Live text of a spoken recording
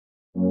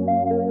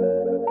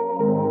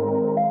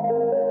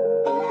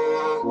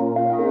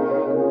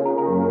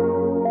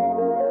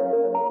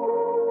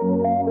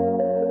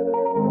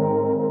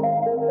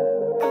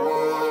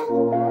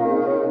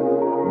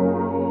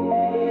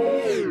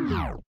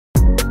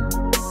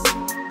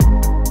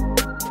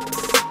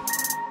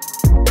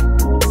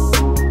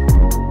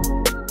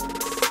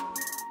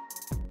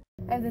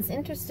have this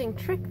interesting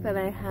trick that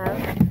I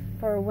have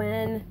for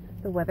when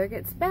the weather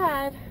gets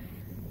bad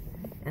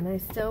and I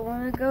still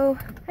want to go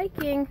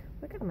hiking.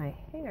 Look at my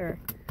hair.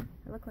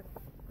 I look like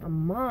a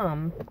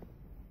mom.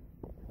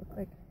 I look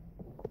like...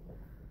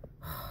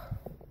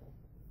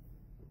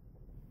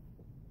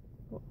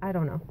 I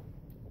don't know.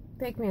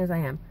 Take me as I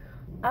am.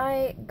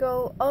 I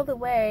go all the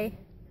way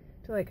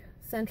to like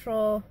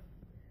central.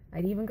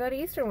 I'd even go to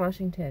Eastern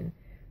Washington.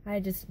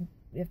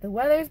 If the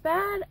weather's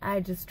bad,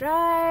 I just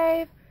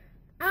drive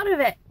out of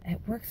it.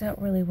 It works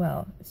out really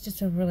well. It's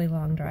just a really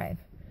long drive.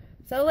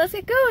 So let's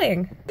get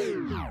going.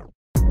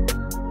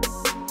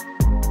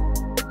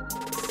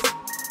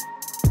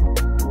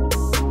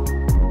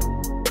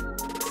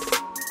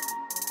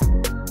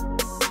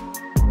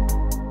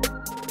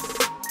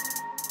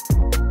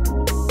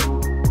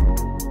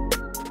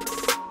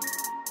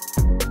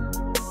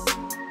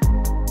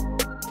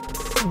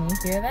 Can you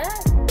hear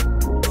that?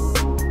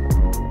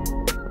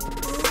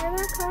 Can you hear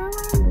that car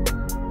alarm?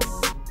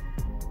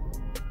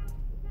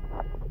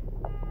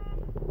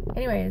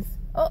 Anyways,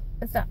 oh,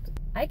 it stopped.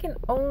 I can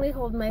only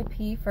hold my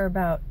pee for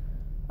about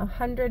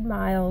 100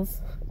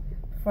 miles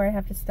before I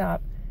have to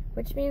stop,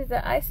 which means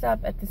that I stop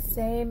at the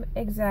same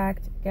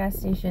exact gas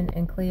station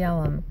in Cle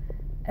Elum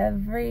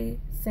every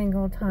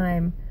single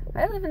time.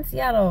 I live in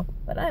Seattle,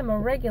 but I'm a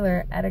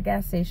regular at a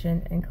gas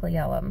station in Cle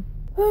Elum.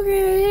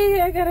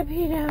 Okay, I gotta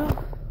pee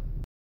now.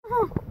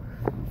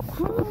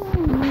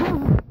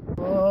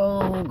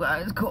 Oh,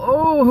 guys,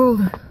 cold.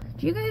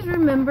 Do you guys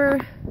remember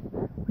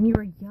when you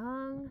were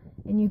young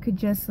and you could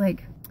just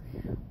like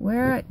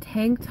wear a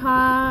tank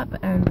top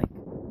and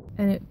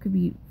it could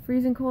be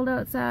freezing cold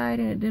outside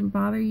and it didn't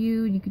bother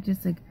you, and you could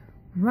just like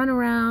run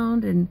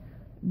around and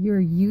your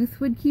youth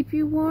would keep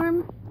you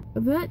warm?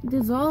 That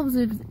dissolves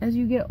as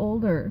you get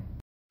older.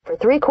 For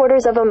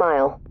 3/4 of a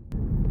mile.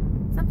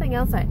 Something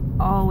else I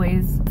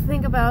always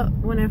think about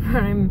whenever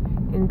I'm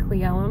in Cle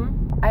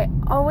Elum, I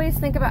always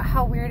think about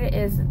how weird it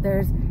is.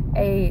 There's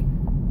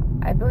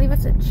I believe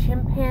it's a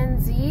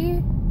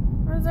chimpanzee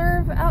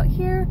reserve out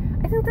here.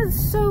 I think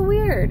that's so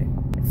weird.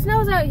 It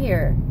snows out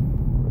here.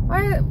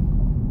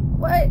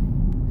 What?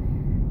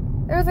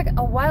 There was like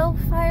a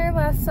wildfire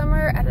last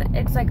summer and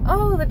it's like,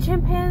 oh, the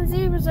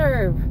chimpanzee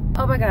reserve.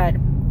 Oh my god.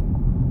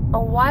 A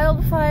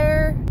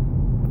wildfire,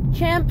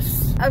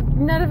 chimps.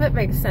 None of it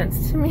makes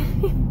sense to me.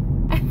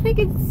 I think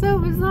it's so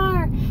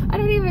bizarre. I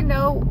don't even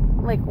know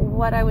like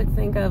what I would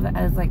think of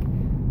as like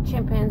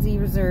chimpanzee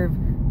reserve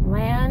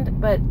land,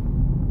 but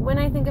when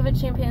I think of a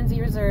chimpanzee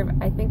reserve,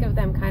 I think of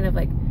them kind of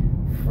like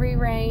free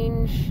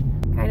range,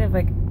 kind of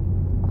like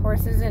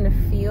horses in a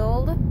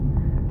field.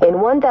 In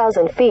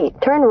 1,000 feet,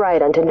 turn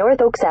right onto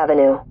North Oaks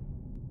Avenue.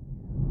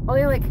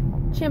 Only like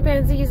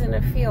chimpanzees in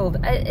a field.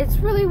 It's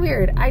really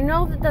weird. I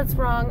know that that's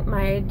wrong.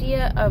 My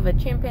idea of a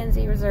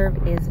chimpanzee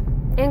reserve is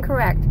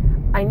incorrect.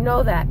 I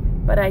know that,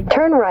 but I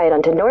turn right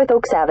onto North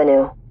Oaks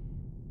Avenue.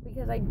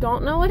 Because I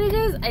don't know what it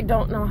is, I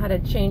don't know how to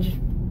change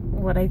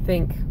what I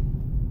think.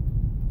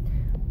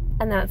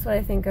 And that's what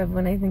I think of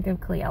when I think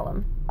of Cle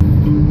Elum.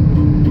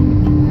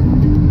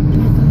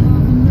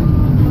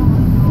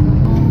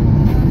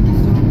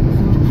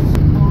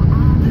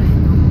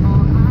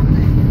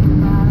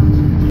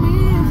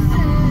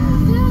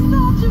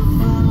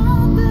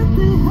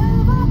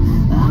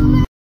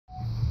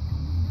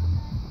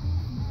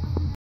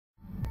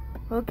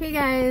 Okay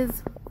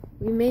guys,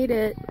 we made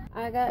it.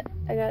 I got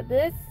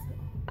this.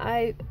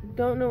 I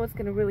don't know what's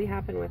gonna really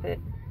happen with it.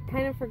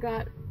 Kind of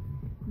forgot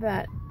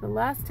that the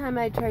last time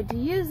I tried to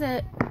use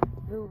it,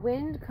 the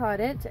wind caught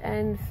it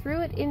and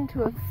threw it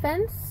into a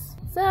fence.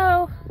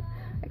 So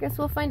I guess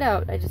we'll find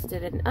out. I just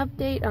did an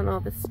update on all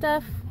the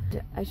stuff.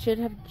 I should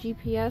have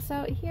GPS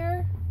out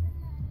here.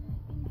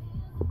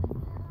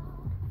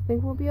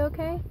 Think we'll be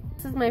okay.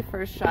 This is my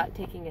first shot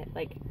taking it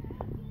like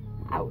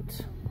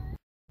out.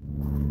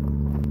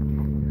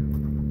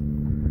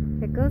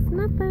 Here goes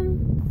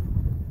nothing.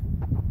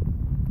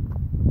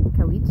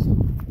 Kawichi.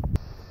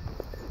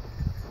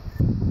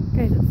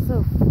 Guys, it's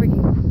so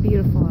freaking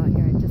beautiful out here.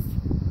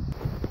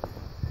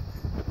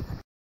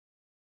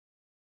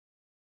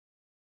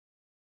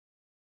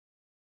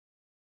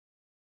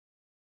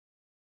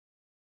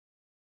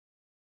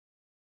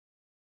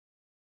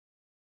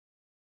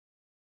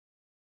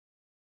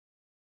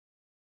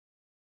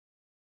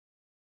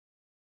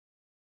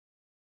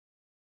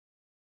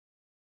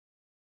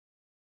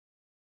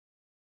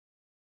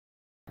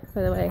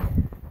 By the way,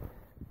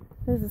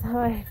 this is how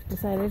I've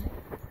decided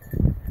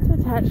to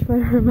attach my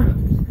remote.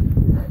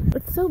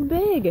 It's so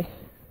big.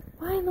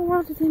 Why in the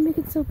world did they make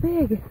it so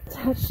big?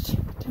 Attached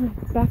to my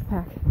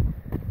backpack.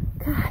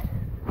 God,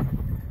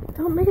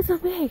 don't make it so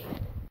big.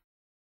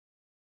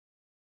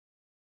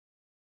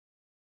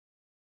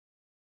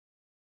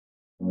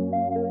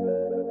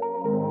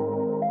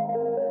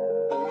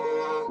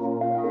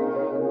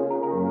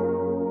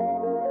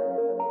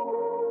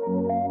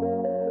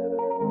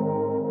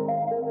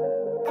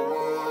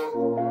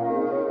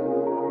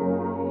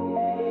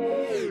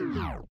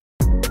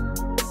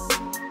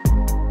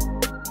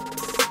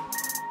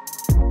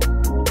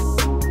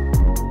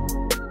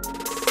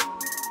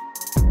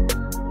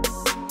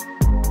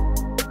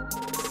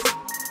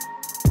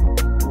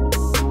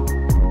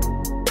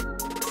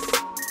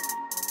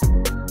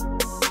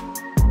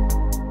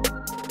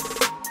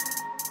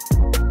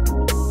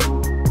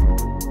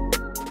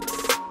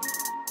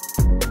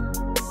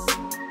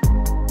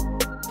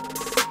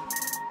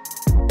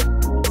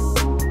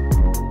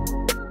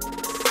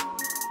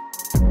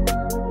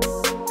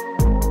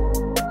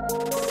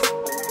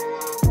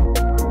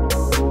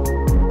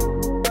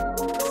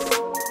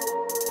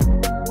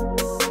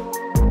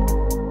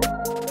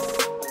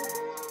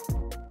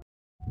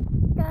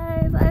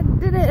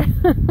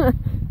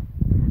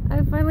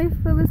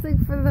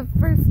 the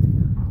first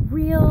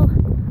real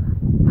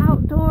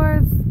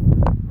outdoors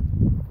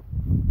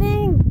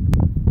thing.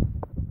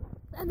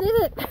 I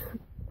did it.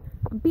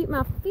 I beat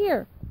my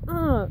fear.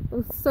 Oh,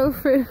 I'm so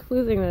afraid of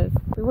losing this.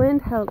 The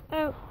wind held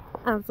out.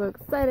 I'm so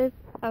excited.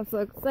 I'm so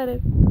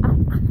excited.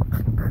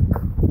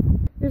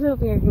 Here's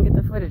hoping I can get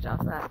the footage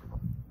off that.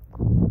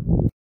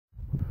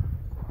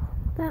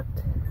 That,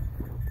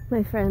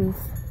 my friends,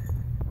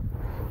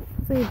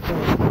 is a very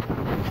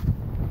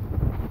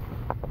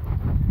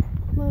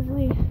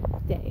lovely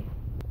day.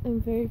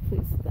 I'm very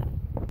pleased with that.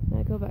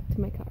 I go back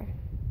to my car.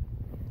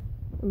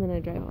 And then I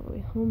drive all the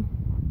way home,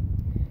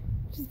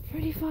 which is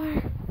pretty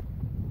far,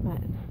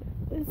 but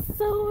it's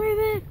so worth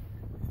it.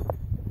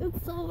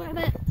 It's so worth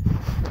it.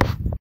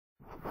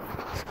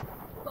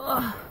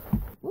 Ugh.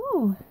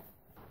 Ooh.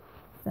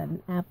 Is that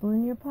an apple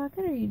in your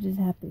pocket, or are you just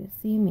happy to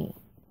see me?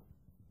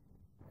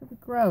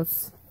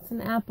 Gross. It's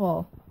an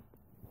apple.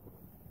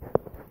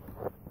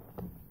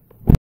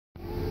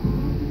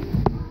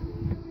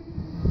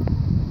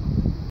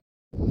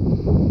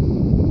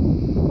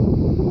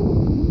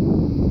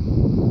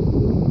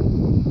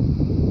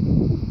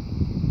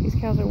 These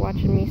cows are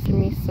watching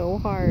me so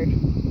hard.